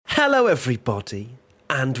Hello, everybody,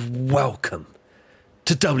 and welcome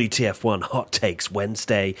to WTF1 Hot Takes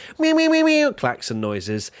Wednesday. Meow, meow, meow, meow. Klaxon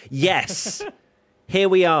noises. Yes, here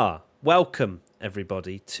we are. Welcome,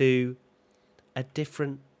 everybody, to a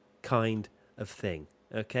different kind of thing.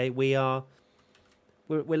 Okay, we're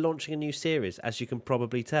launching a new series, as you can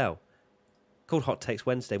probably tell, called Hot Takes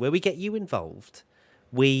Wednesday, where we get you involved.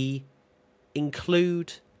 We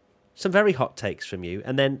include some very hot takes from you,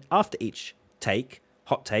 and then after each take,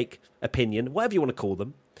 hot take, opinion, whatever you want to call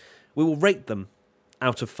them, we will rate them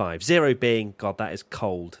out of 5. 0 being, God, that is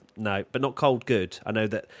cold. No, but not cold good. I know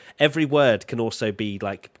that every word can also be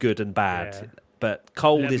like good and bad, but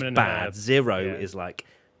cold lemon is bad. Herb. 0 is like,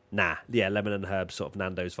 nah. Yeah, lemon and herb, sort of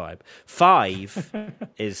Nando's vibe. 5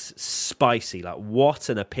 is spicy. Like, what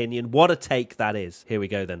an opinion. What a take that is. Here we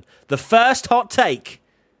go then. The first hot take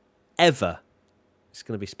ever, it's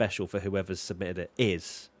going to be special for whoever's submitted it,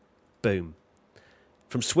 is, boom,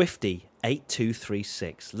 from Swifty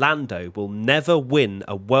 8236. Lando will never win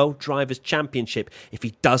a World Drivers' Championship if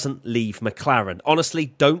he doesn't leave McLaren. Honestly,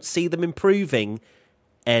 don't see them improving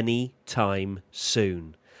any time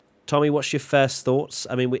soon. Tommy, what's your first thoughts?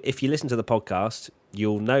 I mean, if you listen to the podcast,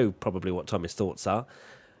 you'll know probably what Tommy's thoughts are.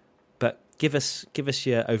 But give us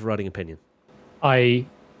your overriding opinion. I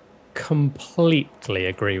completely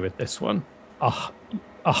agree with this one.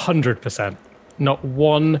 100%. Not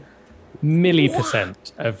 1 milli%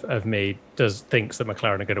 of me thinks that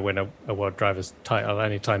McLaren are going to win a World Drivers title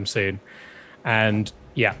anytime soon. And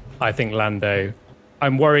yeah, I think Lando,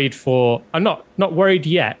 I'm not worried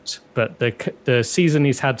yet, but the season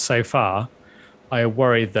he's had so far, I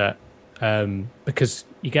worry that because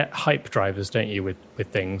you get hype drivers, don't you, with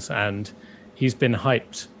things, and he's been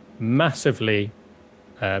hyped massively,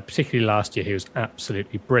 particularly last year. He was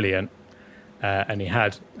absolutely brilliant, and he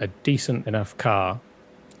had a decent enough car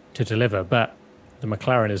to deliver, but the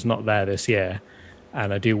McLaren is not there this year,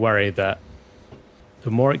 and I do worry that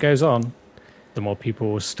the more it goes on, the more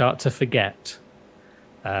people will start to forget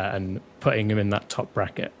and putting him in that top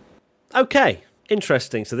bracket. Okay,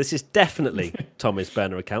 interesting. So this is definitely Tommy's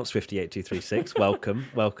burner account, Swifty8236.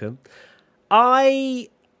 Welcome. I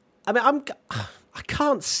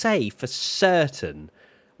can't say for certain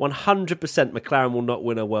 100% McLaren will not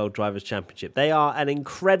win a World Drivers' Championship. They are an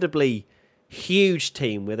incredibly huge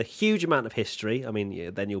team with a huge amount of history. I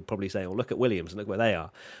mean, then you'll probably say, "Oh, look at Williams and look where they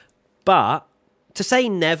are." But to say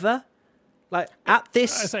never, like I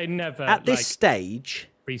say never at this stage,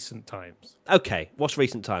 recent times. Okay, what's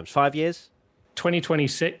recent times? 5 years?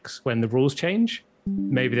 2026, when the rules change,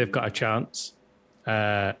 maybe they've got a chance.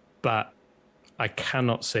 But I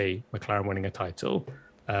cannot see McLaren winning a title,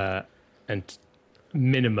 and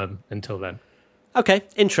minimum until then. Okay,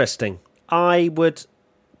 interesting. I would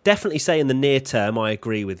definitely say in the near term, I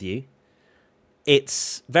agree with you.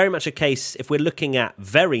 It's very much a case, if we're looking at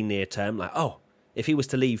very near term, like, if he was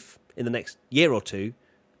to leave in the next year or two,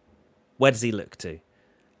 where does he look to?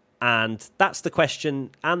 And that's the question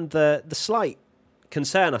and the slight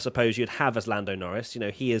concern, I suppose, you'd have as Lando Norris. You know,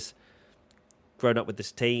 he has grown up with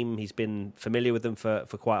this team. He's been familiar with them for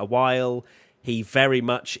quite a while. He very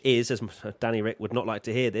much is, as Danny Rick would not like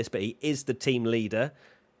to hear this, but he is the team leader.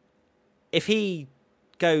 If he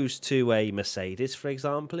goes to a Mercedes, for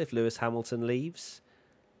example, if Lewis Hamilton leaves,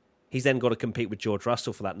 he's then got to compete with George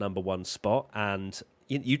Russell for that number one spot, and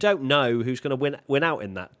you don't know who's going to win out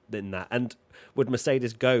in that. And would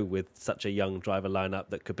Mercedes go with such a young driver lineup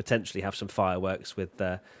that could potentially have some fireworks with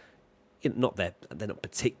they're not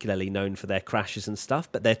particularly known for their crashes and stuff,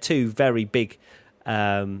 but they're two very big,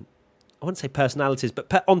 I wouldn't say personalities,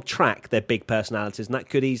 but on track they're big personalities, and that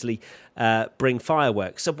could easily bring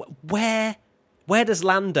fireworks. So where does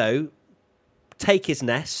Lando take his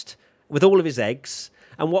nest with all of his eggs,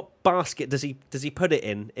 and what basket does he put it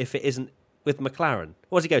in if it isn't with McLaren?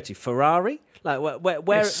 What does he go to? Ferrari? Like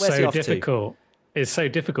where's he off to? It's so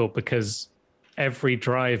difficult because every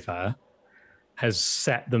driver has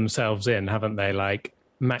set themselves in, haven't they? Like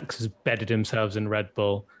Max has bedded himself in Red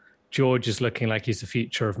Bull. George is looking like he's the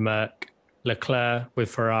future of Merc. Leclerc with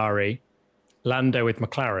Ferrari. Lando with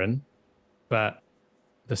McLaren. But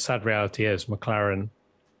the sad reality is McLaren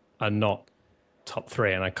are not top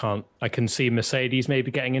 3, and I can see Mercedes maybe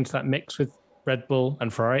getting into that mix with Red Bull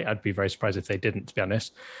and Ferrari. I'd be very surprised if they didn't, to be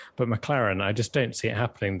honest. But McLaren, I just don't see it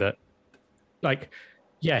happening. That, like,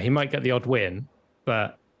 yeah, he might get the odd win,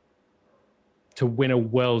 but to win a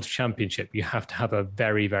world championship, you have to have a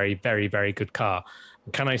very, very, very, very good car.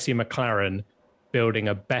 Can I see McLaren building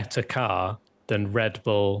a better car than Red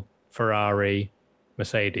Bull, Ferrari,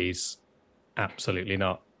 Mercedes? Absolutely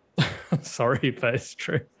not. Sorry, but it's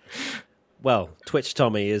true. Well, Twitch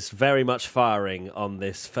Tommy is very much firing on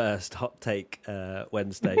this first hot take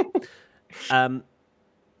Wednesday.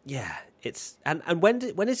 Yeah, it's and when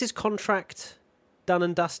is his contract done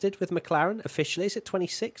and dusted with McLaren officially? Is it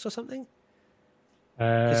 26 or something?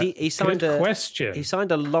 Because he signed he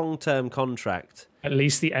signed a long-term contract. At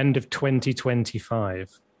least the end of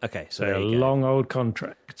 2025. Okay, so a long old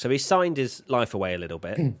contract. So he signed his life away a little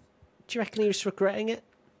bit. Do you reckon he was regretting it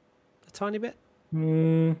a tiny bit?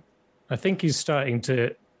 I think he's starting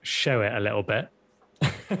to show it a little bit.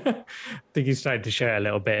 I think he's starting to show it a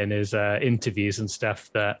little bit in his interviews and stuff,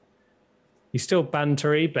 that he's still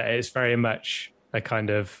bantery, but it's very much a kind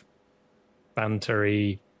of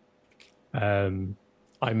bantery, I'm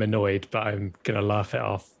annoyed, but I'm going to laugh it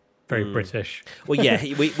off. Very British. Well, yeah,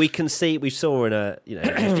 we can see, we saw in a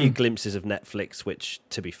few glimpses of Netflix, which,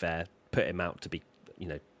 to be fair, put him out to be,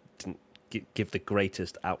 didn't give the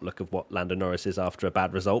greatest outlook of what Lando Norris is after a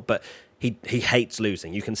bad result, but he hates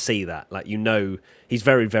losing. You can see that. He's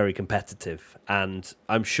very, very competitive. And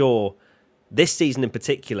I'm sure this season in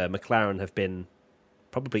particular, McLaren have been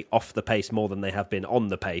probably off the pace more than they have been on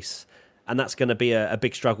the pace. And that's going to be a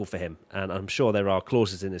big struggle for him. And I'm sure there are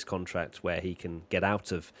clauses in his contract where he can get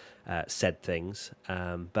out of said things.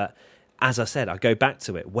 But as I said, I go back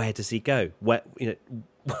to it. Where does he go?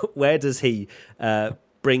 Where does he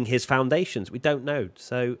bring his foundations? We don't know.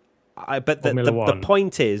 So, but the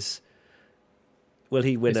point is, will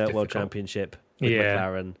he win a world championship with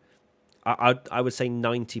McLaren? I would say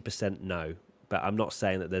 90% no. But I'm not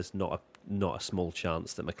saying that there's not a small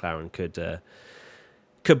chance that McLaren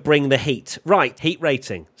could bring the heat. Right, heat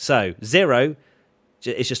rating. So 0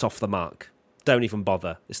 is just off the mark. Don't even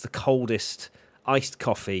bother. It's the coldest iced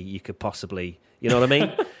coffee you could possibly, you know what I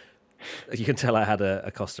mean? You can tell I had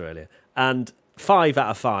a Costa earlier. And 5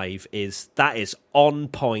 out of 5 is on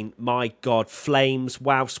point. My God, Flames,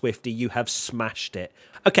 wow, Swifty, you have smashed it.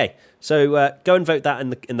 Okay, so go and vote that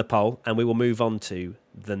in the poll, and we will move on to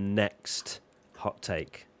the next hot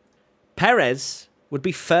take. Perez would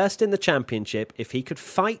be first in the championship if he could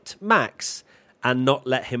fight Max and not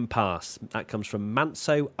let him pass. That comes from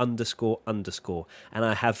Manso __. And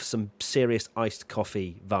I have some serious iced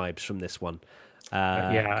coffee vibes from this one.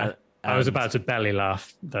 I was about to belly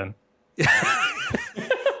laugh then.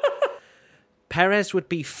 Perez would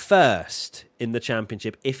be first in the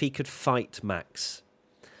championship if he could fight Max.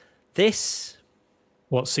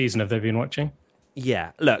 What season have they been watching?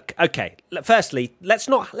 Yeah, look, okay. Firstly, let's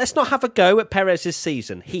not have a go at Perez's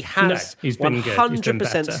season. He has he's been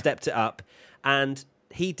 100% stepped it up, and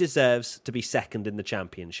he deserves to be second in the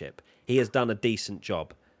championship. He has done a decent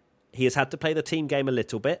job. He has had to play the team game a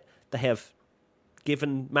little bit. They have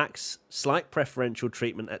given Max slight preferential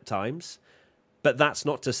treatment at times, but that's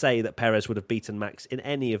not to say that Perez would have beaten Max in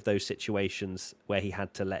any of those situations where he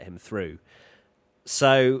had to let him through.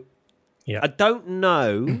 So, I don't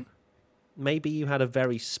know. Maybe you had a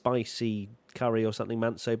very spicy curry or something,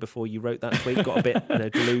 Manso, before you wrote that tweet. Got a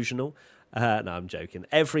bit delusional. No, I'm joking.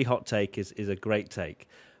 Every hot take is a great take,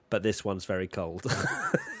 but this one's very cold.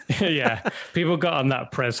 Yeah, people got on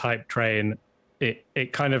that Perez hype train.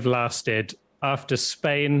 It kind of lasted after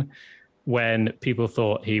Spain, when people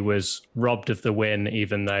thought he was robbed of the win,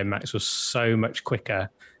 even though Max was so much quicker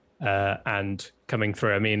and coming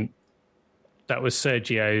through. I mean, that was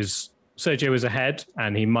Sergio was ahead,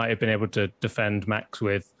 and he might have been able to defend Max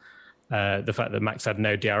with the fact that Max had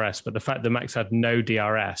no DRS. But the fact that Max had no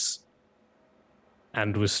DRS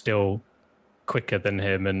and was still quicker than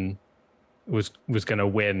him and was going to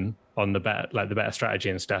win on the better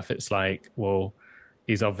strategy and stuff, it's like, well,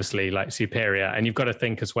 he's obviously superior. And you've got to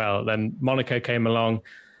think as well, then Monaco came along,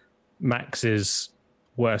 Max's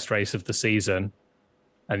worst race of the season,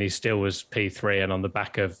 and he still was P3 and on the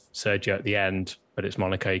back of Sergio at the end, but it's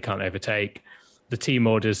Monaco, you can't overtake. The team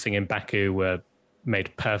orders thing in Baku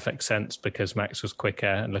made perfect sense because Max was quicker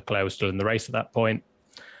and Leclerc was still in the race at that point.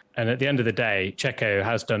 And at the end of the day, Checo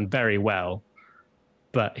has done very well,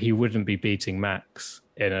 but he wouldn't be beating Max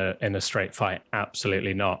in a straight fight.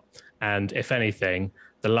 Absolutely not. And if anything,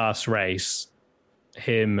 the last race,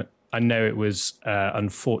 I know it was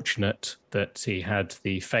unfortunate that he had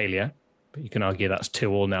the failure, but you can argue that's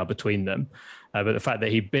 2-2 now between them. But the fact that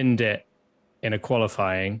he binned it in a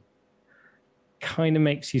qualifying kind of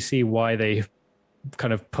makes you see why they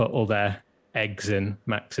kind of put all their eggs in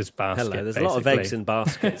Max's basket. Hello, there's a lot of eggs in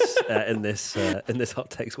baskets in this Hot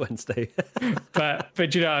Takes Wednesday.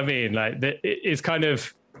 but you know what I mean? It's kind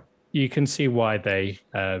of, you can see why they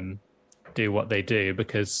do what they do,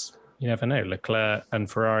 because you never know. Leclerc and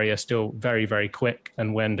Ferrari are still very, very quick,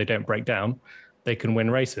 and when they don't break down, they can win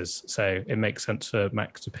races. So it makes sense for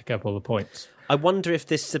Max to pick up all the points. I wonder if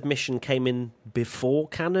this submission came in before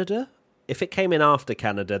Canada. If it came in after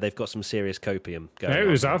Canada, they've got some serious copium going on. No, it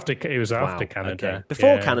was after Canada. Okay.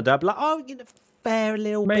 Before Canada, I'd be like, fair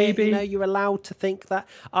little Maybe. bit. You're allowed to think that.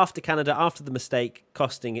 After Canada, after the mistake,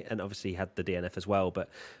 costing it, and obviously he had the DNF as well, but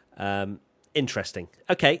interesting.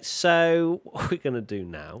 Okay, so what we're going to do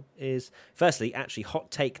now is, firstly, actually, hot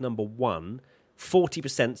take number 1,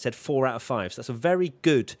 40% said 4 out of 5. So that's a very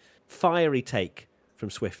good, fiery take from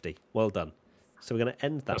Swifty. Well done. So we're going to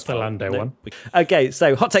end that. That's the Lando one. Okay,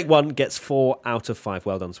 so hot take 1 gets 4 out of 5.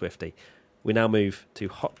 Well done, Swifty. We now move to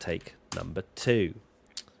hot take number 2.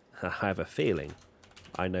 I have a feeling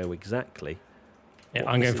I know exactly. Yeah,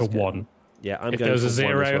 I'm going for 1. Yeah, I'm if going there was for a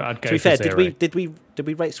 0, well. I'd go to be for fair, 0. Did we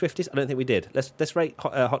rate Swifties? I don't think we did. Let's rate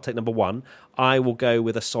hot take number 1. I will go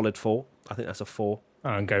with a solid 4. I think that's a 4.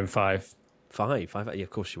 I'm going 5. 5? Yeah, of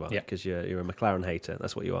course you are, Yeah. because you're a McLaren hater.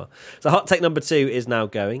 That's what you are. So hot take number 2 is now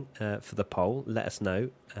going for the poll. Let us know.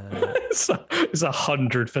 It's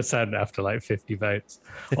 100% after like 50 votes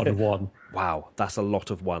on 1. Wow, that's a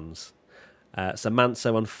lot of ones. So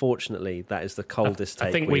Manso, unfortunately, that is the coldest take.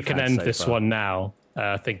 I think we can end this far. one now.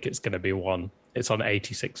 I think it's going to be 1. It's on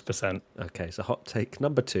 86%. Okay, so hot take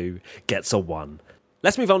number 2 gets a 1.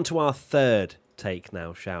 Let's move on to our third take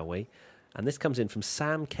now, shall we? And this comes in from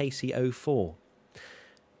Sam Casey 04.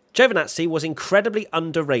 Giovinazzi was incredibly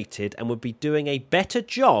underrated and would be doing a better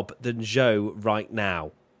job than Zhou right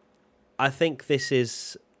now. I think this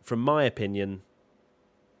is, from my opinion,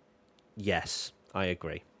 yes, I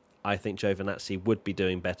agree. I think Giovinazzi would be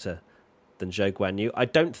doing better than Zhou Guanyu. I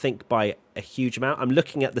don't think by a huge amount. I'm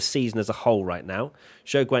looking at the season as a whole right now.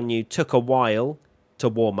 Zhou Guanyu took a while to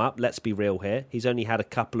warm up. Let's be real here. He's only had a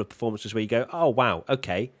couple of performances where you go, oh, wow,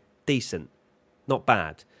 okay, decent, not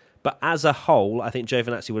bad. But as a whole, I think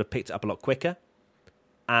Giovinazzi would have picked it up a lot quicker.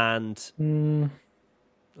 And...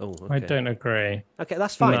 Oh, okay. I don't agree. Okay,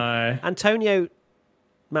 that's fine. No. Antonio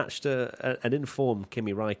matched an informed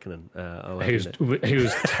Kimi Raikkonen.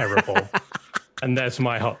 Who's terrible. And there's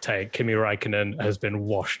my hot take. Kimi Raikkonen has been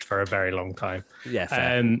washed for a very long time. Yeah,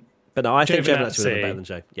 fair. But no, I think Giovinazzi would have been better than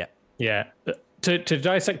Zhou. Yeah. Yeah. To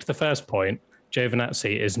dissect the first point,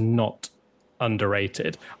 Giovinazzi is not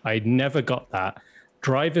underrated. I never got that.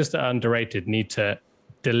 Drivers that are underrated need to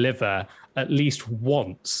deliver at least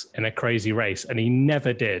once in a crazy race, and he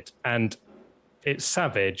never did. And it's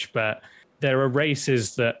savage, but there are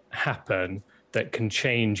races that happen that can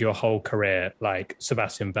change your whole career, like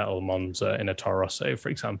Sebastian Vettel Monza in a Toro Rosso, for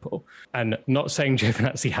example. And not saying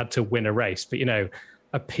Giovinazzi had to win a race, but,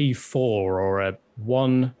 a P4 or a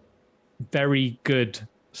one very good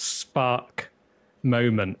spark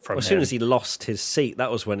moment from him. As soon as he lost his seat,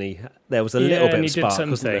 that was when there was a little bit of spark,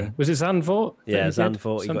 wasn't there? Was it Zandvoort? Yeah,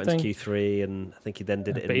 Zandvoort. He got into Q3, and I think he then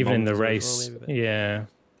did it. But even in the race, yeah.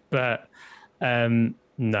 But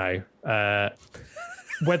no.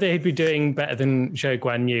 Whether he'd be doing better than Zhou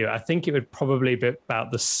Guanyu, I think it would probably be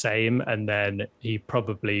about the same. And then I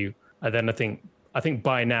think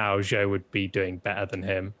by now Zhou would be doing better than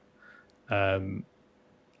him.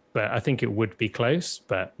 But I think it would be close,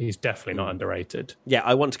 but he's definitely not underrated. Yeah,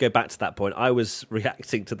 I want to go back to that point. I was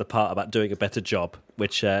reacting to the part about doing a better job,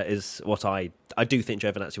 which is what I do think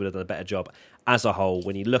Giovinazzi would have done a better job as a whole.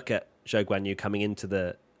 When you look at Zhou Guanyu coming into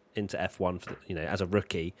F1, as a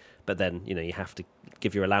rookie, but then you have to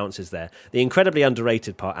give your allowances there. The incredibly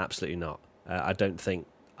underrated part, absolutely not. I don't think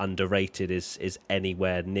underrated is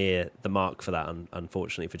anywhere near the mark for that.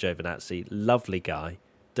 Unfortunately for Giovinazzi, lovely guy.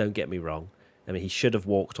 Don't get me wrong. I mean, he should have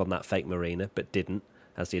walked on that fake marina, but didn't,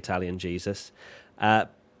 as the Italian Jesus.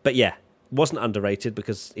 But yeah, wasn't underrated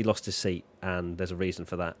because he lost his seat, and there's a reason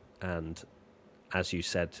for that. And as you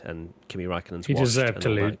said, and Kimi Raikkonen's he deserved to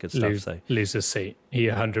lose his seat. He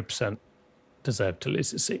 100% deserved to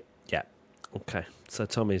lose his seat. Yeah. Okay. So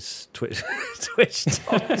Tommy's Twitch Tommy's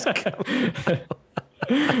coming.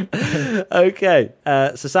 Okay.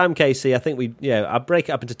 So Sam Casey, I think I'll break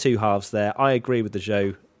it up into two halves there. I agree with the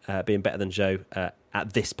Zhou being better than Zhou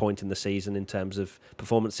at this point in the season in terms of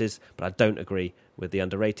performances, but I don't agree with the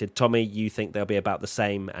underrated. Tommy, you think they'll be about the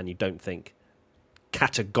same, and you don't think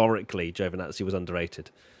categorically Giovinazzi was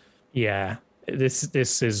underrated? Yeah,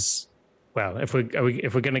 this is, well, if we're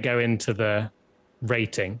going to go into the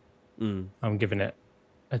rating, I'm giving it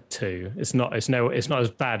a 2. It's not as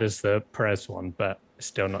bad as the Perez one, but it's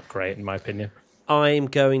still not great in my opinion. I'm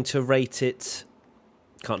going to rate it.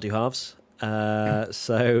 Can't do halves.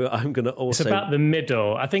 So I'm going to also... It's about the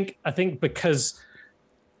middle. I think because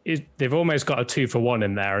they've almost got a 2 for 1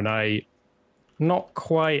 in there, and I not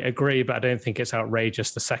quite agree, but I don't think it's outrageous,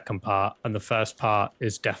 the second part, and the first part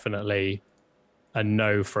is definitely a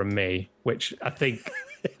no from me, which I think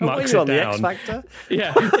marks you it on down. The X Factor?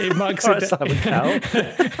 Yeah, it marks it Simon Cowell.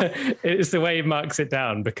 It's the way he marks it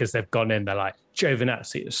down because they've gone in. They're like,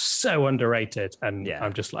 Giovinazzi is so underrated, and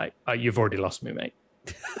I'm just like, oh, you've already lost me, mate.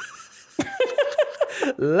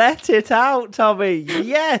 Let it out, Tommy.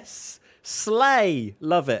 Yes. Slay.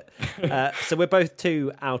 Love it. So we're both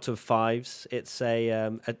 2 out of 5s. It's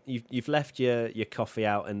you've left your coffee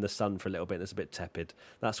out in the sun for a little bit and it's a bit tepid.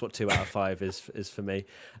 That's what 2 out of 5 is for me.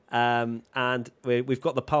 And we've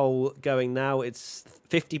got the poll going now. It's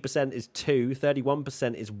 50% is 2,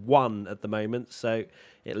 31% is 1 at the moment. So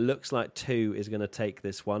it looks like 2 is going to take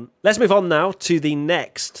this one. Let's move on now to the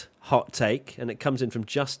next hot take, and it comes in from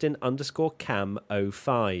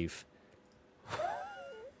Justin_Cam05.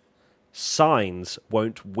 Sainz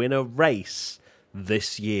won't win a race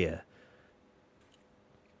this year.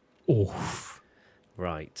 Oof.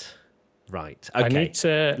 Right. Okay. I need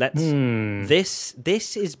to. This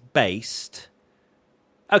is based.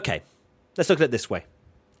 Okay. Let's look at it this way.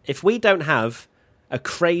 If we don't have a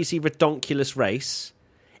crazy, redonkulous race,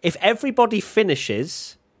 if everybody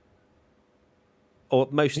finishes, or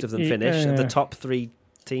most of them finish, the top 3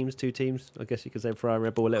 teams, 2 teams, I guess you could say Ferrari,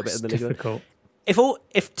 Red Bull, a little bit in the difficult.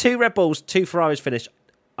 If 2 Red Bulls, 2 Ferraris finish,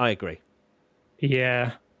 I agree.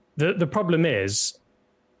 Yeah. The problem is,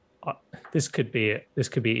 this could be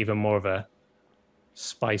even more of a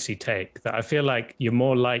spicy take, that I feel like you're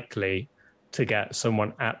more likely to get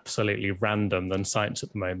someone absolutely random than Sainz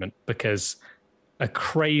at the moment, because a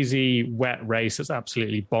crazy wet race that's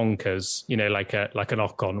absolutely bonkers, like an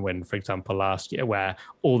Ocon win, for example, last year, where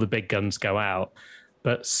all the big guns go out.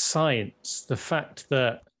 But Sainz, the fact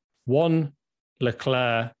that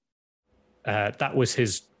Leclerc, that was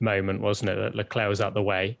his moment, wasn't it? That Leclerc was out the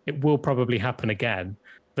way. It will probably happen again.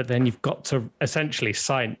 But then you've got to essentially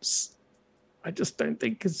Sainz. I just don't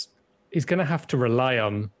think he's going to have to rely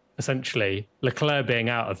on essentially Leclerc being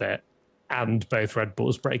out of it and both Red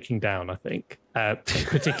Bulls breaking down, I think.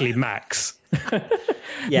 Particularly Max.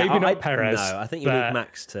 Yeah, maybe not Perez. No, I think you need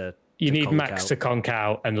Max to. You need Max to conk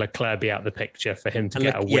out and Leclerc be out the picture for him to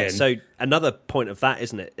get a win. Yeah, so another point of that,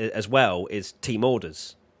 isn't it, as well, is team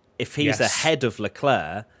orders. If he's ahead of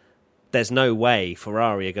Leclerc, there's no way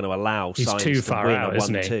Ferrari are going to allow Sainz to win a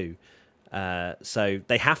 1-2. So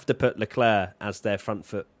they have to put Leclerc as their front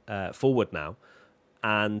foot forward now.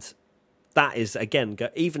 And that is, again,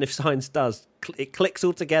 even if Sainz does, it clicks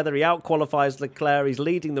all together, he out-qualifies Leclerc, he's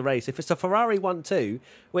leading the race. If it's a Ferrari 1-2,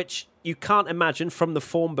 which you can't imagine from the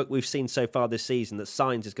form book we've seen so far this season, that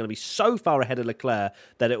Sainz is going to be so far ahead of Leclerc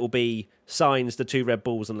that it will be Sainz, the 2 Red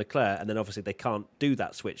Bulls and Leclerc, and then obviously they can't do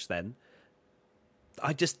that switch then.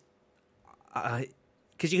 Because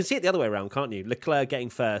you can see it the other way around, can't you? Leclerc getting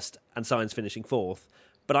first and Sainz finishing 4th,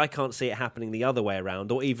 but I can't see it happening the other way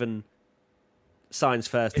around, or even Sainz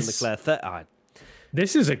first and Leclerc third.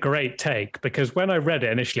 This is a great take, because when I read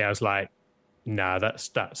it initially, I was like, "Nah,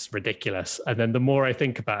 that's ridiculous." And then the more I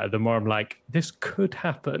think about it, the more I'm like, "This could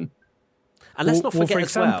happen." And let's not forget, for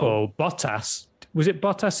example, Bottas. Was it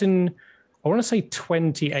Bottas in? I want to say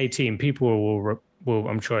 2018. People will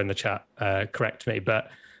I'm sure in the chat correct me, but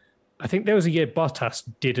I think there was a year Bottas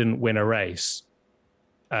didn't win a race.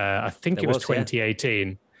 I think it was 2018,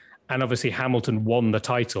 yeah. And obviously Hamilton won the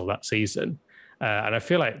title that season. And I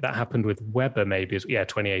feel like that happened with Webber maybe.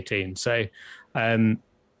 2018. So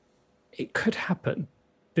it could happen.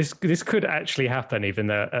 This could actually happen, even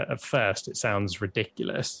though at first it sounds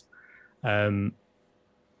ridiculous. Yeah.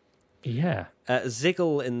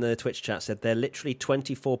 Ziggle in the Twitch chat said they're literally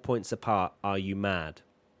 24 points apart. Are you mad?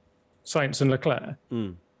 Sainz and Leclerc?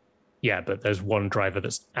 Mm. Yeah, but there's one driver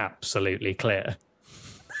that's absolutely clear.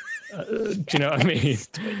 Do you know what I mean?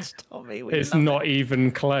 Tommy, it's not even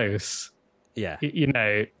close. Yeah.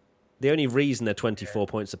 The only reason they're 24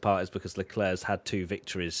 points apart is because Leclerc's had 2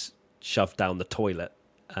 victories shoved down the toilet.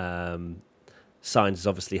 Sainz has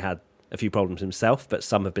obviously had a few problems himself, but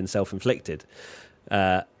some have been self-inflicted.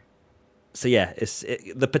 So yeah,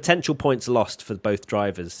 the potential points lost for both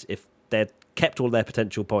drivers. If they'd kept all their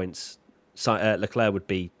potential points, Leclerc would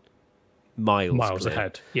be miles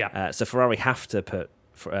ahead. Yeah. So Ferrari have to put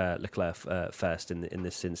Leclerc first in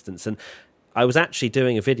this instance. And I was actually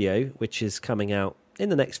doing a video, which is coming out in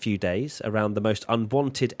the next few days, around the most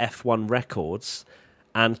unwanted F1 records.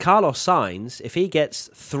 And Carlos Sainz, if he gets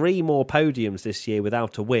 3 more podiums this year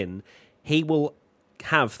without a win, he will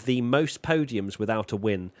have the most podiums without a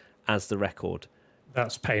win as the record.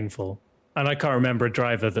 That's painful. And I can't remember a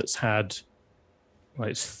driver that's had, well,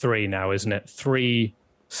 it's 3 now, isn't it? 3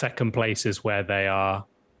 second places where they are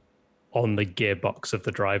on the gearbox of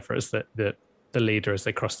the driver as the leader as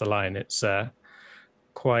they cross the line. It's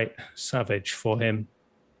quite savage for him.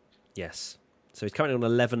 Yes. So he's currently on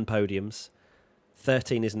 11 podiums.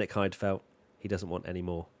 13 is Nick Heidfeld. He doesn't want any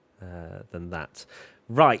more than that.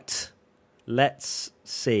 Right. Let's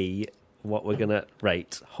see what we're going to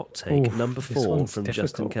rate. Hot take number 4 from difficult.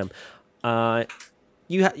 Justin Kemp.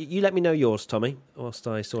 You let me know yours, Tommy, whilst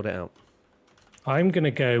I sort it out. I'm going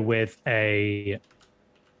to go with a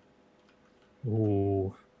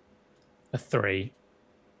 3.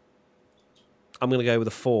 I'm going to go with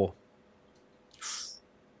a 4.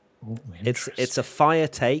 Ooh, it's a fire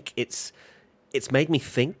take. It's made me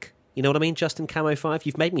think. You know what I mean? Justin Camo 5,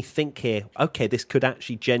 you've made me think here, okay, this could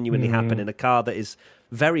actually genuinely happen in a car that is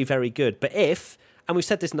very, very good. But if, and we've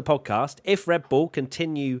said this in the podcast, if Red Bull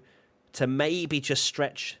continue to maybe just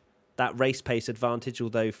stretch that race pace advantage,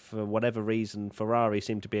 although for whatever reason Ferrari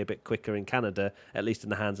seemed to be a bit quicker in Canada, at least in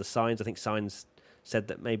the hands of Sainz. I think Sainz said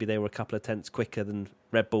that maybe they were a couple of tenths quicker than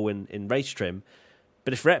Red Bull in race trim.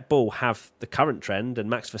 But if Red Bull have the current trend and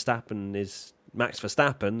Max Verstappen is Max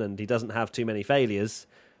Verstappen and he doesn't have too many failures,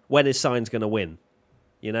 when is Sainz going to win?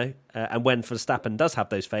 You know? And when Verstappen does have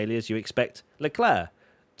those failures, you expect Leclerc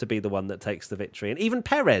to be the one that takes the victory. And even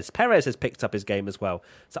Perez has picked up his game as well.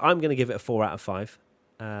 So I'm going to give it a 4 out of 5.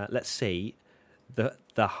 Let's see.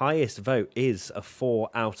 The highest vote is a 4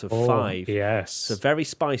 out of 5. Yes. So very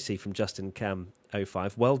spicy from Justin Cam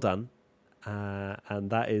 05. Well done.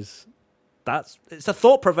 And it's a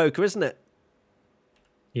thought provoker, isn't it?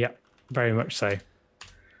 Yeah, very much so. Right,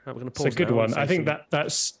 we're going to pause. It's a good one. I think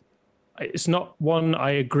that's it's not one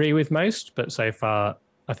I agree with most, but so far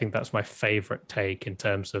I think that's my favourite take in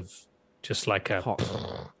terms of just like a hot,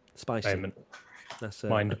 spicy moment. That's a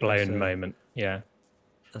mind blown moment. Yeah,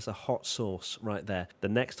 that's a hot sauce right there. The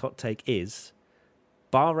next hot take is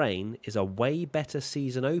Bahrain is a way better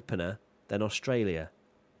season opener than Australia.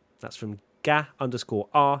 That's from Ga_R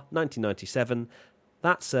 1997.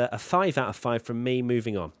 That's a 5 out of 5 from me.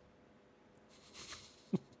 Moving on.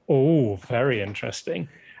 Oh, very interesting.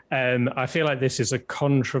 I feel like this is a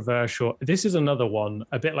controversial... This is another one,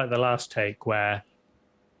 a bit like the last take, where I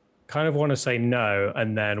kind of want to say no,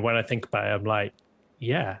 and then when I think about it, I'm like,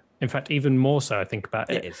 yeah. In fact, even more so, I think about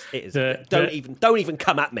it. It is. Don't even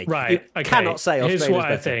come at me. Right. You cannot say Australia's Here's what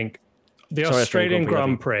better. I think. The Australian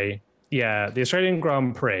Grand Prix. Yeah, the Australian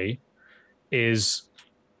Grand Prix is...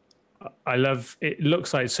 I love... It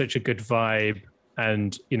looks like such a good vibe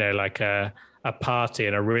and, you know, like a party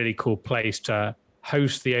and a really cool place to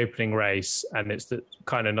host the opening race, and it's the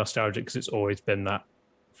kind of nostalgic because it's always been that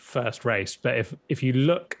first race. But if you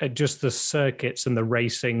look at just the circuits and the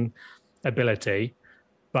racing ability,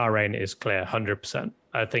 Bahrain is clear 100%.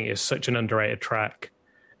 I think it's such an underrated track.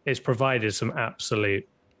 It's provided some absolute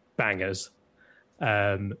bangers.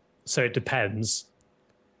 So it depends.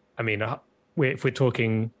 I mean, if we're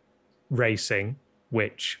talking racing,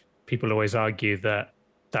 which people always argue that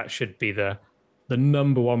should be the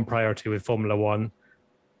number one priority with Formula One.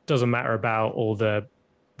 Doesn't matter about all the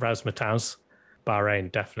razzmatazz.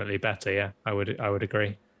 Bahrain definitely better. Yeah, I would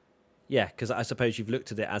agree. Yeah, because I suppose you've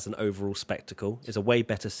looked at it as an overall spectacle. It's a way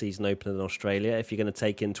better season opener than Australia. If you're going to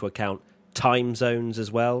take into account time zones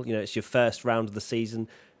as well, you know, it's your first round of the season.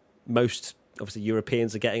 Most obviously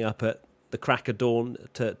Europeans are getting up at the crack of dawn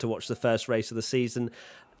to watch the first race of the season.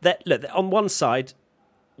 Look, on one side,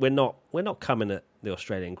 we're not coming at the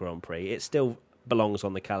Australian Grand Prix. It still belongs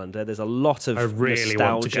on the calendar. There's a lot of really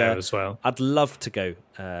nostalgia. Want to go as well. I'd love to go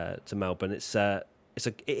to Melbourne. It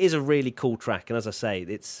is a really cool track, and as I say,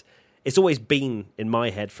 it's always been in my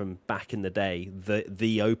head from back in the day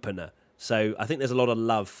the opener. So I think there's a lot of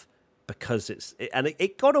love because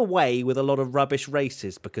it got away with a lot of rubbish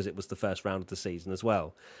races because it was the first round of the season as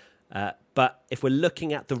well. But if we're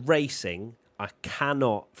looking at the racing, I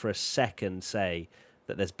cannot for a second say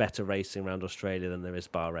that there's better racing around Australia than there is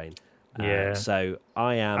Bahrain. Yeah. So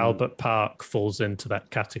I am... Albert Park falls into that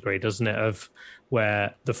category, doesn't it, of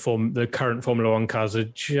where the current Formula One cars are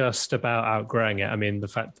just about outgrowing it. I mean, the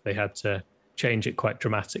fact that they had to change it quite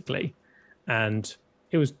dramatically. And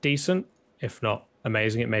it was decent, if not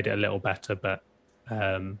amazing. It made it a little better. But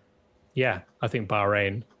yeah, I think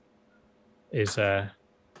Bahrain is a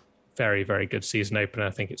very, very good season opener.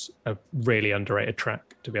 I think it's a really underrated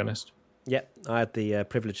track, to be honest. Yeah, I had the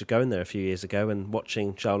privilege of going there a few years ago and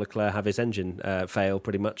watching Charles Leclerc have his engine fail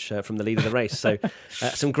pretty much from the lead of the race. So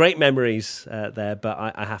some great memories there, but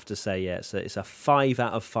I have to say, yeah, it's a 5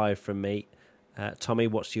 out of 5 from me. Tommy,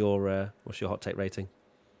 what's your hot take rating?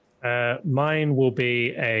 Mine will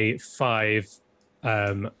be a 5.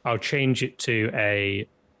 I'll change it to a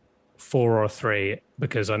 4 or a 3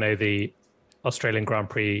 because I know the Australian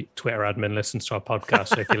Grand Prix Twitter admin listens to our podcast.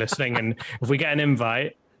 So if you're listening and if we get an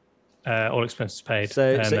invite, all expenses paid, it's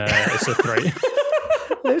a 3.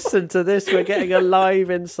 Listen to this. We're getting a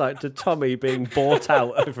live insight to Tommy being bought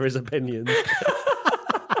out over his opinions.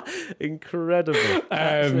 Incredible.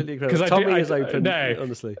 Absolutely incredible. Tommy is open,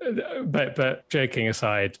 honestly. But joking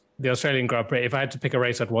aside, the Australian Grand Prix, if I had to pick a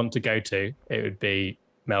race I'd want to go to, it would be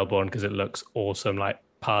Melbourne because it looks awesome, like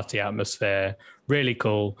party atmosphere, really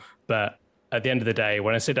cool. But at the end of the day,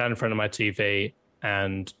 when I sit down in front of my TV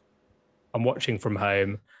and I'm watching from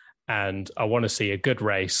home and I want to see a good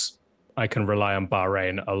race, I can rely on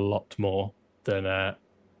Bahrain a lot more than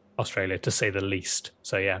Australia, to say the least.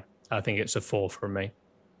 So, yeah, I think it's a 4 from me.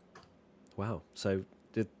 Wow. So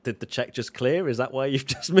did the check just clear? Is that why you've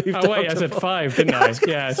just moved on? Oh, wait, I said 5, didn't I?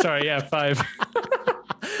 Yeah, sorry, 5.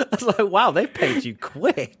 I was like, wow, they've paid you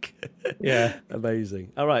quick. Yeah.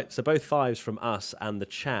 Amazing. All right, so both 5s from us, and the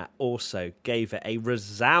chat also gave it a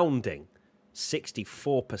resounding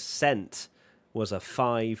 64% was a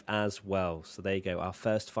 5 as well. So there you go, our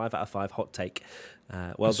first 5 out of 5 hot take.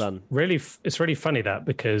 Well done. It's really funny that,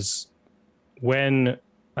 because when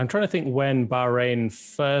I'm trying to think when Bahrain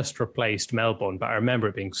first replaced Melbourne, but I remember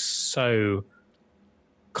it being so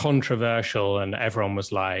controversial and everyone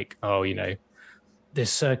was like, oh, this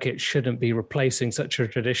circuit shouldn't be replacing such a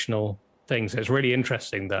traditional thing. So it's really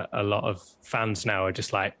interesting that a lot of fans now are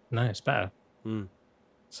just like, no, it's better.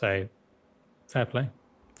 So fair play.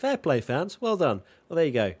 Fair play, fans. Well done. Well, there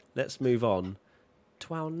you go. Let's move on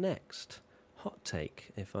to our next hot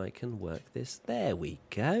take. If I can work this. There we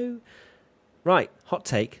go. Right. Hot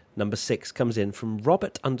take number 6 comes in from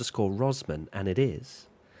Robert_Rosman, and it is: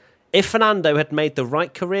 if Fernando had made the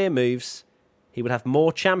right career moves, he would have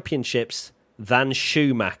more championships than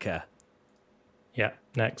Schumacher. Yeah,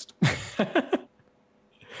 next.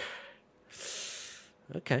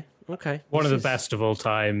 Okay. One of the best of all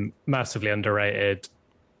time, massively underrated.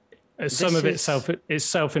 Some of it is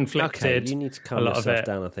self-inflicted. Okay, you need to calm yourself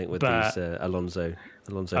down, I think, with these Alonso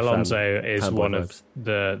is one of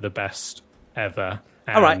the best ever.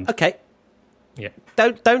 And all right, okay. Yeah.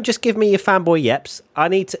 Don't just give me your fanboy yeps. I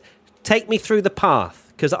need to take me through the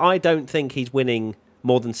path, because I don't think he's winning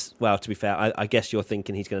more than, well, to be fair, I guess you're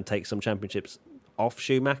thinking he's going to take some championships off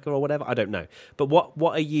Schumacher or whatever. I don't know. But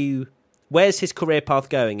what are you... Where's his career path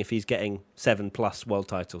going if he's getting 7+ world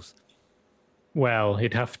titles? Well,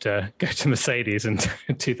 he'd have to go to Mercedes in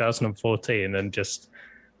 2014 and just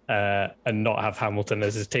and not have Hamilton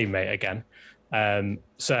as his teammate again.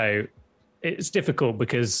 So it's difficult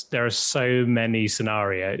because there are so many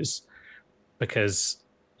scenarios, because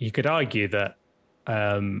you could argue that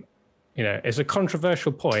it's a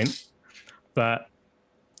controversial point, but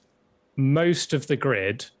most of the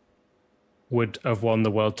grid would have won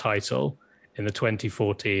the world title in the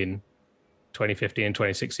 2014, 2015 and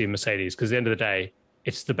 2016 Mercedes, because at the end of the day,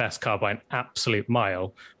 it's the best car by an absolute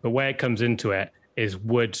mile. But where it comes into it is,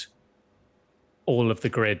 would all of the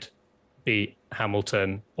grid beat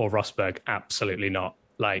Hamilton or Rosberg? Absolutely not.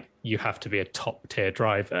 Like, you have to be a top tier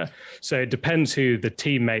driver. So it depends who the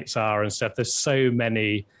teammates are and stuff. There's so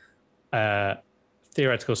many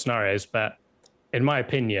theoretical scenarios, but in my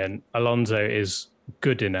opinion, Alonso is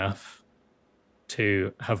good enough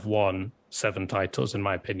to have won 7 titles, in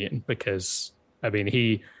my opinion, because, I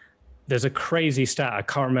mean, there's a crazy stat. I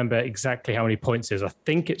can't remember exactly how many points it is. I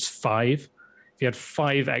think it's 5. If he had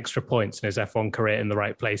 5 extra points in his F1 career in the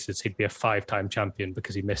right places, he'd be a 5-time champion,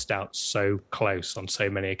 because he missed out so close on so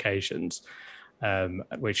many occasions,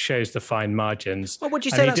 which shows the fine margins. Well, would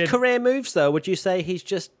you say that's career moves, though? Would you say he's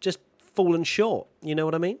just fallen short? You know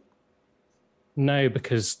what I mean? No,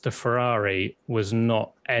 because the Ferrari was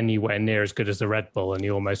not anywhere near as good as the Red Bull, and he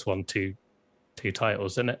almost won two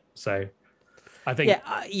titles, didn't it? So I think...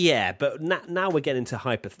 Yeah, but now we're getting into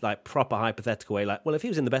proper hypothetical way. Like, well, if he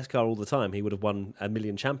was in the best car all the time, he would have won 1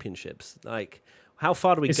 million championships. Like, how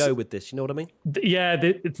far do we go with this? You know what I mean? Yeah,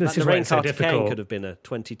 this is why it's so difficult. Kane could have been a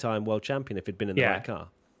 20-time world champion if he'd been in the right car.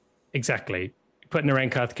 Exactly. Putting Narain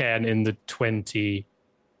Karthikeyan in the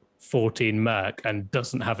 2014 Merc and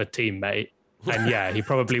doesn't have a teammate, and he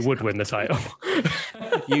probably would win the title.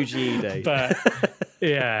 UGE day. But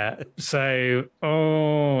yeah, so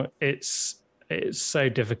it's so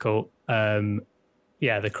difficult. The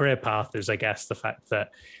career path is, I guess, the fact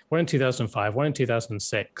that one in 2005, one in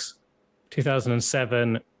 2006,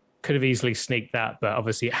 2007 could have easily sneaked that, but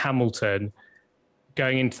obviously Hamilton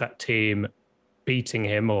going into that team, beating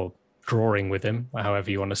him or drawing with him,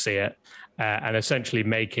 however you want to see it, and essentially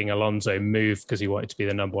making Alonso move because he wanted to be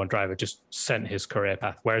the number 1 driver, just sent his career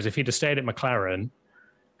path. Whereas if he'd have stayed at McLaren,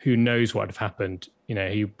 who knows what would have happened?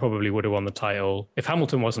 He probably would have won the title. If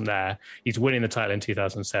Hamilton wasn't there, he's winning the title in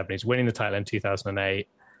 2007. He's winning the title in 2008.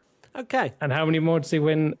 Okay. And how many more does he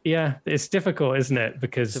win? Yeah, it's difficult, isn't it?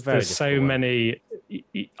 Because there's so many.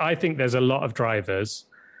 I think there's a lot of drivers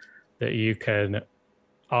that you can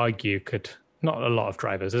argue could, not a lot of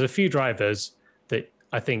drivers. There's a few drivers that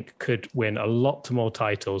I think could win a lot more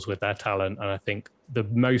titles with their talent. And I think the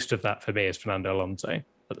most of that for me is Fernando Alonso.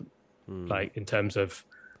 Like in terms of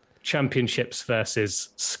championships versus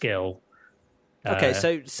skill. Okay,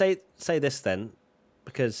 so say this then,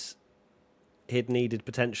 because he'd needed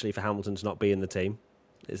potentially for Hamilton to not be in the team.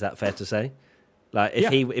 Is that fair to say? Like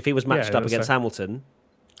if he was matched up against Hamilton,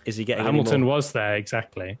 is he getting Hamilton was there,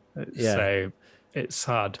 exactly. So it's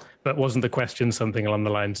hard. But wasn't the question something along the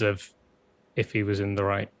lines of if he was in the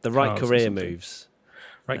right career moves?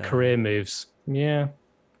 Right career moves. Yeah.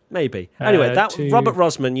 Maybe. Anyway, Robert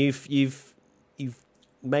Rosman, you've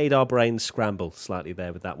made our brains scramble slightly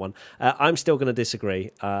there with that one. I'm still going to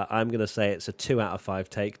disagree. I'm going to say it's a 2 out of 5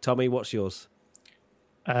 take. Tommy, what's yours?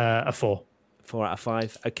 A 4. 4 out of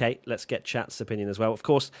 5. Okay, let's get Chat's opinion as well. Of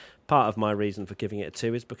course, part of my reason for giving it a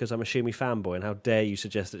 2 is because I'm a Schumi fanboy, and how dare you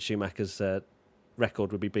suggest that Schumacher's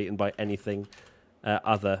record would be beaten by anything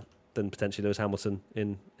other than potentially Lewis Hamilton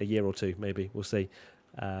in a year or two, maybe. We'll see.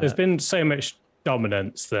 There's been so much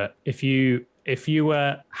dominance that if you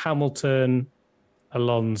were Hamilton,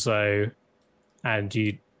 Alonso, and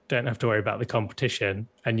you don't have to worry about the competition,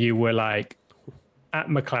 and you were like at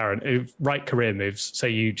McLaren, right career moves, so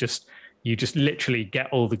you just literally get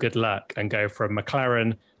all the good luck and go from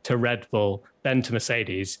McLaren to Red Bull, then to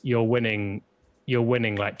Mercedes, you're winning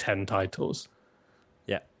like 10 titles.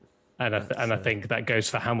 Yeah. And I think that goes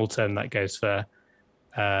for Hamilton, that goes for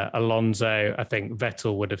Alonso. I think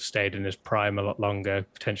Vettel would have stayed in his prime a lot longer,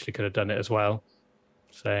 potentially could have done it as well.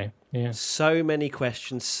 So, yeah. So many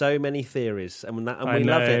questions, so many theories, and we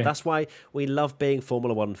love it. That's why we love being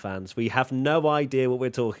Formula One fans. We have no idea what we're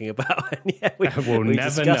talking about, and yet we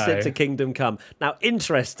discuss it to Kingdom Come. Now,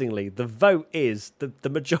 interestingly, the vote is, the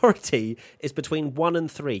majority is between 1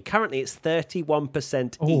 and 3. Currently, it's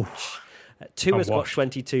 31% each. 2 has got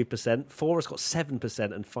 22%, 4 has got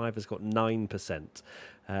 7%, and 5 has got 9%.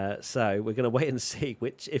 So we're going to wait and see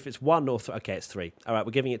if it's 1 or 3. Okay, it's 3. All right,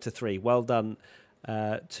 we're giving it to 3. Well done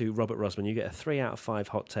to Robert Rosman. You get a 3 out of 5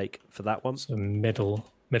 hot take for that one. So middle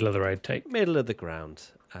of the road take. Middle of the ground.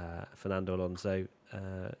 Fernando Alonso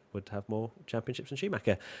would have more championships than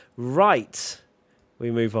Schumacher. Right, we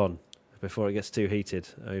move on before it gets too heated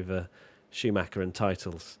over Schumacher and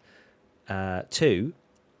titles. To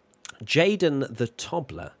Jaden the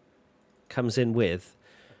Toddler comes in with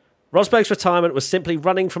Rosberg's retirement was simply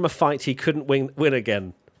running from a fight he couldn't win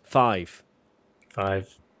again. 5.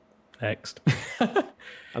 Next.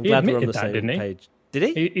 I'm glad we're on the same page.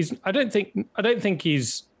 Did he? I don't think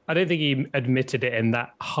he admitted it in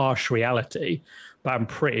that harsh reality, but I'm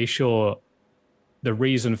pretty sure the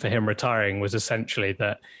reason for him retiring was essentially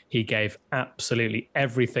that he gave absolutely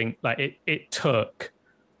everything. Like it took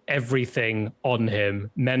everything on him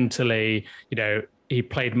mentally. You know, he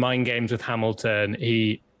played mind games with Hamilton.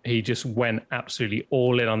 He just went absolutely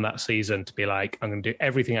all in on that season to be like, I'm going to do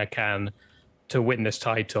everything I can to win this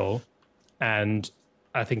title. And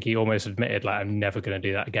I think he almost admitted, like, I'm never going to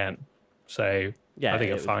do that again. So yeah, I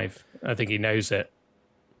think at 5, I think he knows it.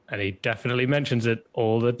 And he definitely mentions it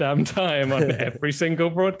all the damn time on every single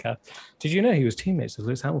broadcast. Did you know he was teammates with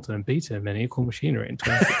Lewis Hamilton and beat him in equal machinery in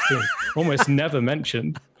 2016? Almost never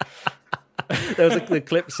mentioned. There was the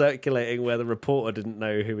clip circulating where the reporter didn't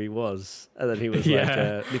know who he was. And then he was like,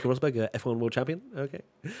 Nico Rosberg, F1 world champion? Okay.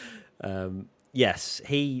 Yes,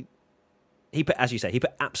 he put, as you say, he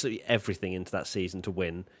put absolutely everything into that season to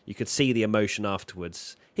win. You could see the emotion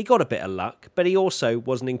afterwards. He got a bit of luck, but he also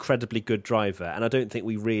was an incredibly good driver. And I don't think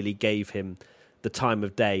we really gave him the time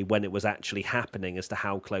of day when it was actually happening as to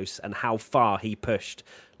how close and how far he pushed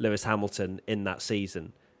Lewis Hamilton in that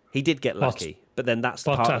season. He did get lucky, but then that's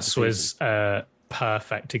the part of the season. Bottas was a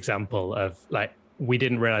perfect example of, like, we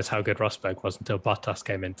didn't realise how good Rosberg was until Bottas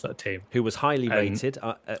came into that team. Who was highly rated.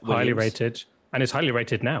 Highly rated. And is highly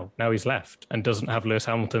rated now. Now he's left and doesn't have Lewis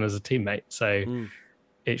Hamilton as a teammate. So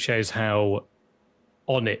it shows how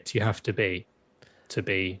on it you have to be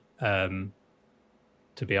on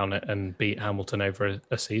it and beat Hamilton over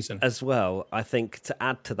a season. As well, I think to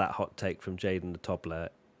add to that hot take from Jaden the Toddler,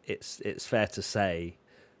 it's fair to say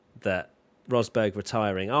that Rosberg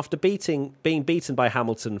retiring after being beaten by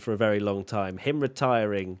Hamilton for a very long time, him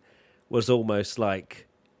retiring was almost like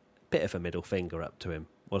a bit of a middle finger up to him,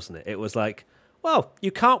 wasn't it? It was like, well,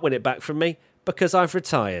 you can't win it back from me because I've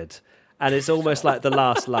retired. And it's almost like the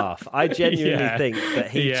last laugh. I genuinely think that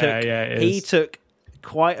he took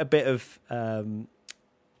quite a bit of,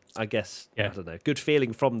 I don't know, good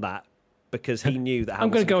feeling from that because he knew that I'm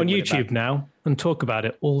going to go on couldn't win it back. YouTube now and talk about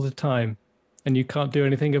it all the time, and you can't do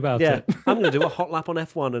anything about Yeah, it. I'm going to do a hot lap on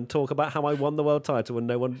F1 and talk about how I won the world title and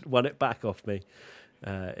no one won it back off me.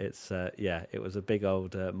 It was a big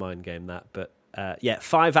old mind game that, but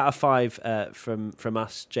 5 out of 5 from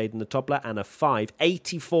us, Jaden the Toddler, and a 5.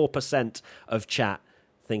 84% of chat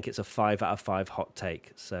think it's a 5 out of 5 hot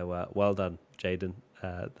take. So well done, Jaden.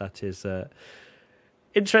 That is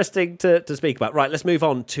interesting to speak about. Right, let's move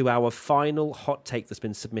on to our final hot take that's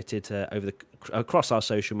been submitted across our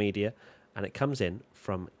social media, and it comes in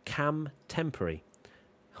from Cam Temporary.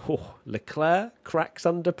 Oh, Leclerc cracks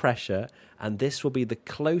under pressure, and this will be the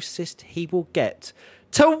closest he will get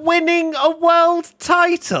to winning a world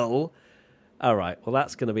title. All right, well,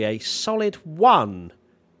 that's going to be a solid 1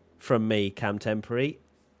 from me, Cam Temporary.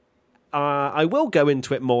 I will go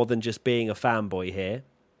into it more than just being a fanboy here.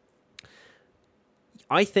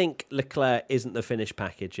 I think Leclerc isn't the finished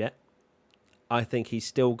package yet. I think he's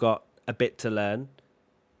still got a bit to learn.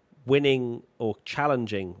 Winning or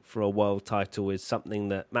challenging for a world title is something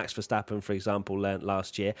that Max Verstappen, for example, learnt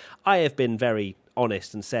last year. I have been very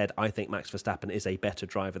honest and said I think Max Verstappen is a better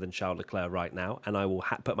driver than Charles Leclerc right now, and I will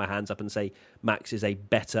put my hands up and say Max is a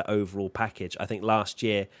better overall package. I think last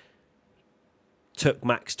year took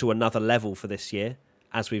Max to another level for this year,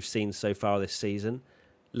 as we've seen so far this season.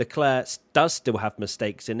 Leclerc does still have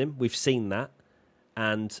mistakes in him. We've seen that,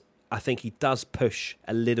 and I think he does push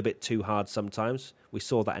a little bit too hard sometimes. We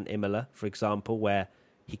saw that in Imola, for example, where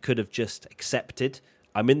he could have just accepted,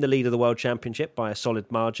 I'm in the lead of the World Championship by a solid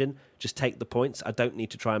margin, just take the points. I don't need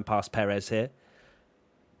to try and pass Perez here.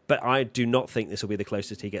 But I do not think this will be the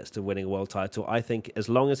closest he gets to winning a world title. I think as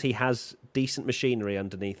long as he has decent machinery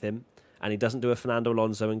underneath him and he doesn't do a Fernando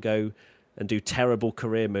Alonso and go and do terrible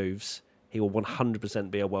career moves, he will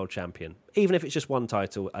 100% be a world champion. Even if it's just one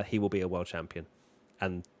title, he will be a world champion.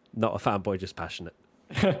 And not a fanboy, just passionate.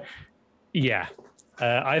 Yeah.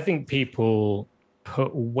 I think people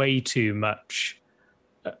put way too much.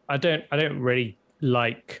 I don't really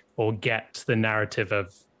like or get the narrative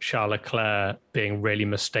of Charles Leclerc being really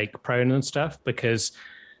mistake prone and stuff, because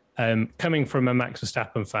coming from a Max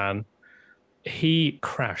Verstappen fan, he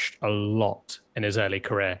crashed a lot in his early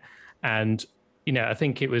career. And, I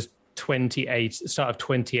think it was start of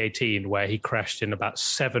 2018 where he crashed in about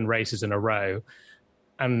 7 races in a row.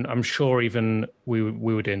 And I'm sure even we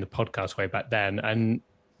were doing the podcast way back then, and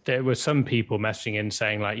there were some people messaging in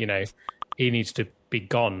saying, like, he needs to be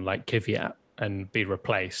gone like Kvyat and be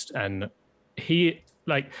replaced. And he,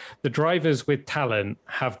 like, the drivers with talent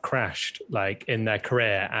have crashed like in their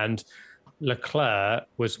career, and Leclerc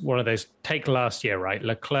was one of those. Take last year, right?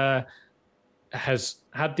 Leclerc has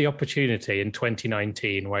had the opportunity in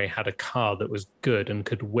 2019 where he had a car that was good and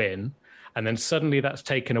could win, and then suddenly that's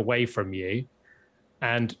taken away from you.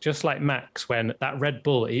 And just like Max, when that Red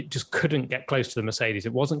Bull, it just couldn't get close to the Mercedes.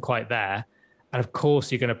 It wasn't quite there. And of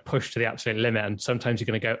course, you're going to push to the absolute limit. And sometimes you're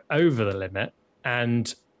going to go over the limit.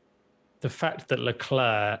 And the fact that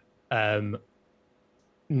Leclerc,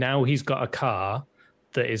 now he's got a car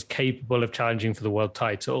that is capable of challenging for the world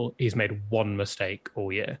title, he's made one mistake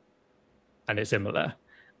all year. And it's Imola.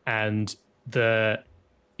 And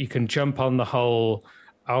you can jump on the whole,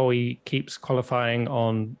 he keeps qualifying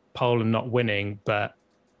on pole and not winning, but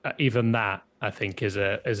even that I think is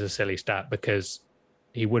a silly stat, because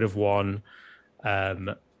he would have won.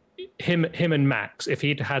 Him and Max, if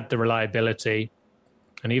he'd had the reliability,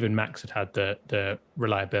 and even Max had the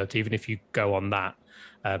reliability, even if you go on that,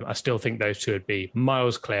 I still think those two would be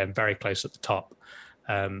miles clear and very close at the top.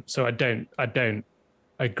 So I don't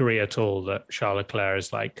agree at all that Charles Leclerc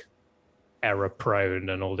is like error prone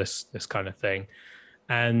and all this kind of thing.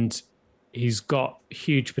 And he's got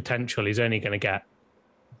huge potential. He's only going to get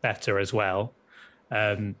better as well.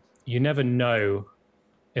 You never know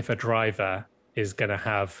if a driver is going to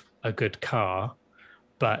have a good car,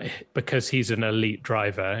 but because he's an elite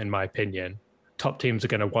driver, in my opinion, top teams are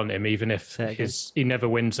going to want him, even if he never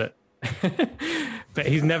wins it. But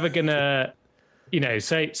he's never going to,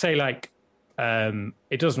 say like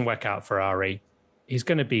it doesn't work out Ferrari. He's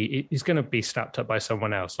going to be snapped up by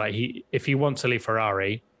someone else. Like if he wants to leave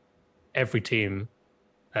Ferrari, every team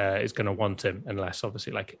is going to want him, unless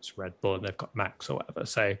obviously like it's Red Bull and they've got Max or whatever.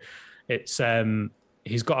 So it's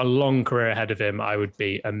he's got a long career ahead of him. I would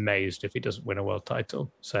be amazed if he doesn't win a world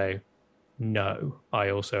title. So no, I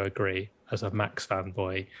also agree as a Max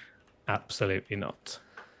fanboy, absolutely not.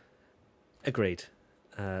 Agreed.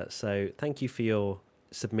 So thank you for your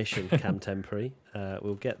submission, Cam Temporary.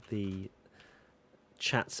 We'll get the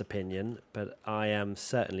chat's opinion, but I am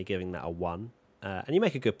certainly giving that a 1. And you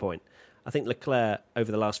make a good point. I think Leclerc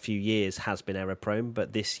over the last few years has been error prone,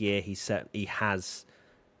 but this year he has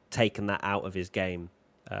taken that out of his game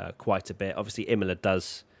quite a bit. Obviously, Imola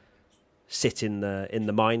does sit in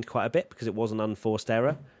the mind quite a bit because it was an unforced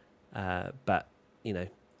error, but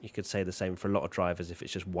you could say the same for a lot of drivers if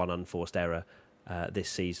it's just one unforced error this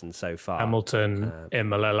season so far. Hamilton,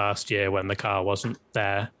 Imola last year when the car wasn't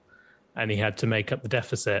there and he had to make up the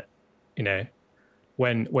deficit.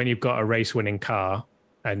 When you've got a race winning car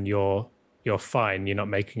and you're fine, you're not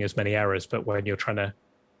making as many errors, but when you're trying to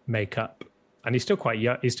make up, and he's still quite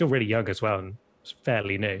young, he's still really young as well and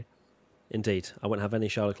fairly new. Indeed. I won't have any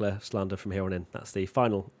Charles Leclerc slander from here on in. That's the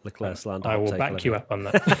final Leclerc slander. I will back you up on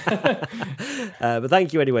that. But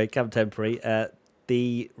thank you anyway, Cam Temporary.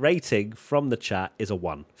 The rating from the chat is a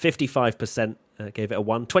 1. 55% gave it a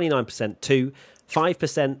 1, 29% 2,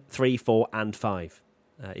 5% 3, 4 and 5.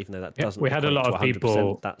 Even though that doesn't. We had a lot of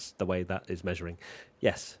people. That's the way that is measuring.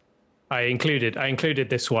 Yes. I included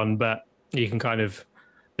this one, but you can kind of.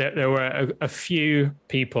 There were a few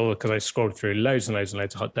people, because I scrolled through loads and loads and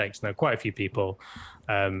loads of hot takes, and there were quite a few people.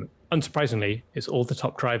 Unsurprisingly, it's all the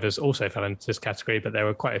top drivers also fell into this category, but there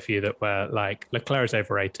were quite a few that were like, Leclerc is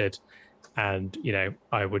overrated, and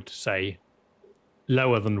I would say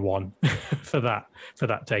lower than 1 for that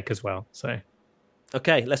take as well. So,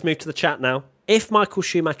 okay, let's move to the chat now. If Michael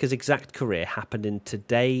Schumacher's exact career happened in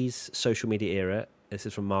today's social media era, this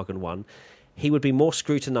is from Margan1, he would be more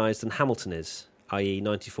scrutinised than Hamilton is, i.e.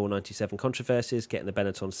 94, 97 controversies, getting the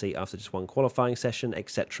Benetton seat after just one qualifying session,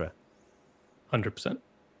 etc. 100%.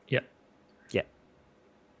 Yeah. Yeah.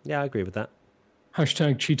 Yeah, I agree with that.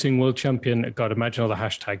 Hashtag cheating world champion. God, imagine all the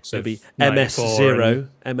hashtags. It'd be MS0,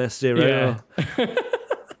 MS0.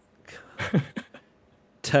 Yeah.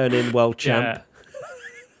 Turn in world champ.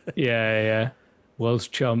 Yeah. World's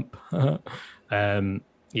chump.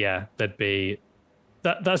 Yeah, there'd be...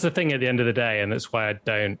 That's the thing at the end of the day, and that's why I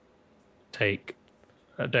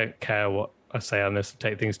don't care what I say on this and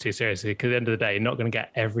take things too seriously, because at the end of the day, you're not going to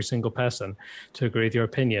get every single person to agree with your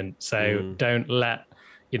opinion. So don't let,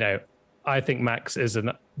 I think Max is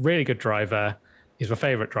a really good driver. He's my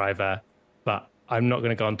favourite driver, but I'm not going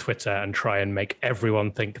to go on Twitter and try and make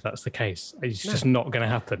everyone think that's the case. It's just not going to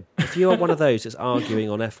happen. If you're one of those that's arguing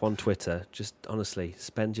on F1 Twitter, just honestly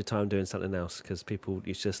spend your time doing something else, because people,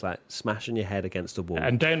 it's just like smashing your head against a wall.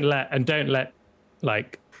 And don't let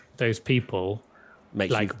like those people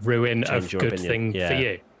ruin a good thing for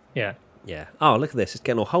you. Yeah. Yeah. Oh, look at this. It's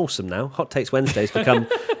getting all wholesome now. Hot Takes Wednesdays become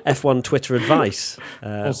F1 Twitter advice.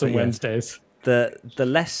 Wholesome Wednesdays. The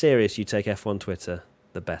less serious you take F1 Twitter,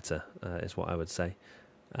 the better, is what I would say.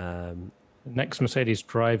 Next Mercedes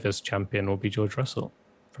Drivers Champion will be George Russell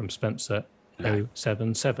from Spencer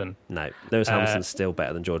 077. No, Lewis Hamilton's still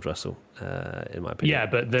better than George Russell, in my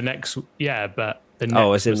opinion. The next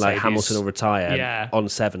as in like Hamilton will retire on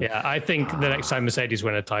 7. Yeah, I think the next time Mercedes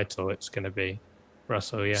win a title, it's going to be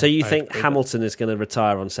Russell. Yeah. So you think Hamilton is going to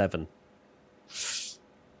retire on 7?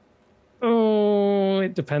 Oh,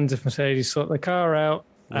 it depends if Mercedes sort the car out.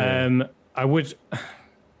 Yeah.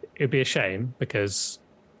 It'd be a shame, because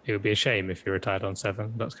it would be a shame if he retired on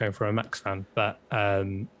 7. That's going for a Max fan, but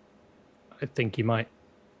I think he might.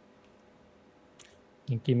 I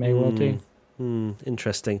think he may well do.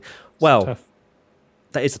 Interesting. Well,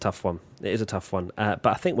 that is a tough one. It is a tough one. But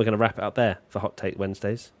I think we're going to wrap it up there for Hot Take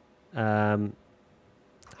Wednesdays.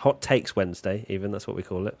 Hot Takes Wednesday, even, that's what we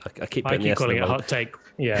call it. I keep calling it Hot Take.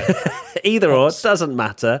 Yeah. Either or, it doesn't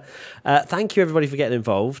matter. Thank you, everybody, for getting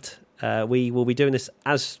involved. We will be doing this,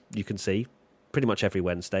 as you can see, pretty much every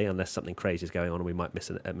Wednesday, unless something crazy is going on and we might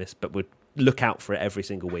miss, but we'll look out for it every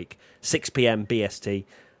single week. 6 p.m. BST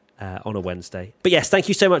on a Wednesday. But yes, thank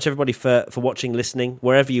you so much, everybody, for watching, listening,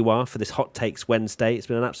 wherever you are, for this Hot Takes Wednesday. It's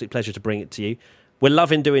been an absolute pleasure to bring it to you. We're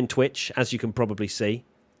loving doing Twitch, as you can probably see,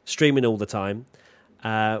 streaming all the time.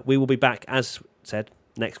 We will be back, as said,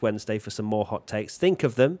 next Wednesday for some more hot takes. Think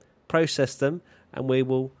of them, process them, and we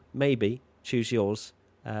will maybe choose yours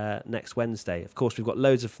next Wednesday. Of course, we've got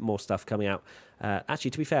loads of more stuff coming out.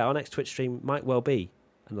 Actually, to be fair, our next Twitch stream might well be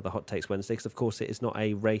another Hot Takes Wednesday, because, of course, it is not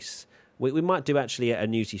a race. We might do actually a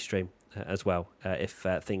newsy stream as well if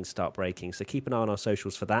things start breaking. So keep an eye on our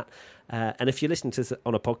socials for that. And if you're listening to this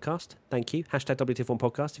on a podcast, thank you. Hashtag WTF1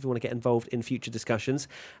 Podcast if you want to get involved in future discussions.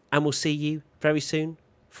 And we'll see you very soon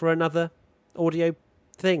for another audio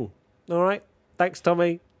thing. All right? Thanks,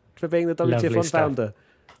 Tommy, for being the WTF1 founder.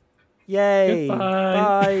 Yay.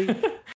 Goodbye. Bye.